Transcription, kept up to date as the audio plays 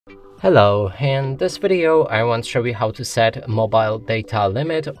Hello, in this video I want to show you how to set mobile data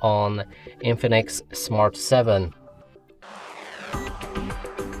limit on Infinix Smart 7.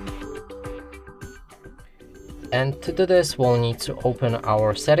 And to do this we'll need to open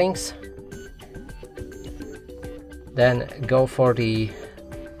our settings, then go for the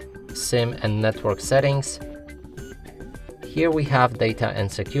SIM and network settings. Here we have data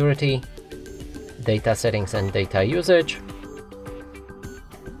and security, data settings and data usage.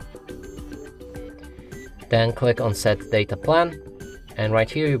 Then click on set data plan, and right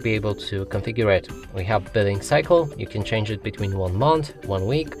here you'll be able to configure it. We have billing cycle, you can change it between 1 month, 1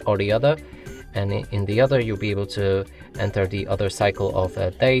 week or the other, and in the other you'll be able to enter the other cycle of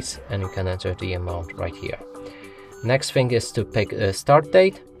days, and you can enter the amount right here. Next thing is to pick a start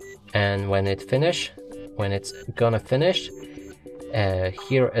date, and when it's gonna finish,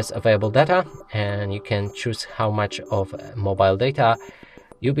 here is available data, and you can choose how much of mobile data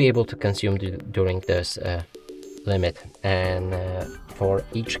you'll be able to consume during this limit. And for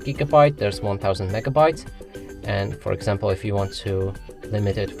each gigabyte there's 1000 megabytes, and for example if you want to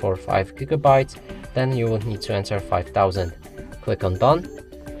limit it for 5 gigabytes, then you will need to enter 5000. Click on done.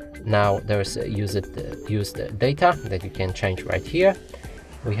 Now there's used data that you can change right here.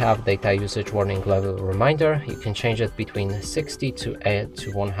 We have data usage warning level reminder. You can change it between 60 to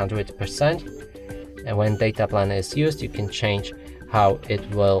 100%, and when data plan is used you can change how it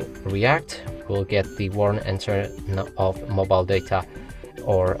will react. We'll get the warn enter of mobile data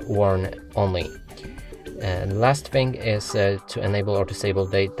or warn only. And last thing is to enable or disable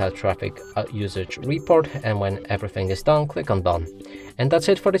data traffic usage report, and when everything is done, click on done. And that's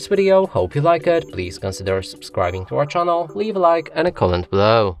it for this video. Hope you like it. Please consider subscribing to our channel, leave a like and a comment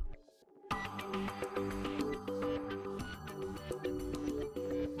below.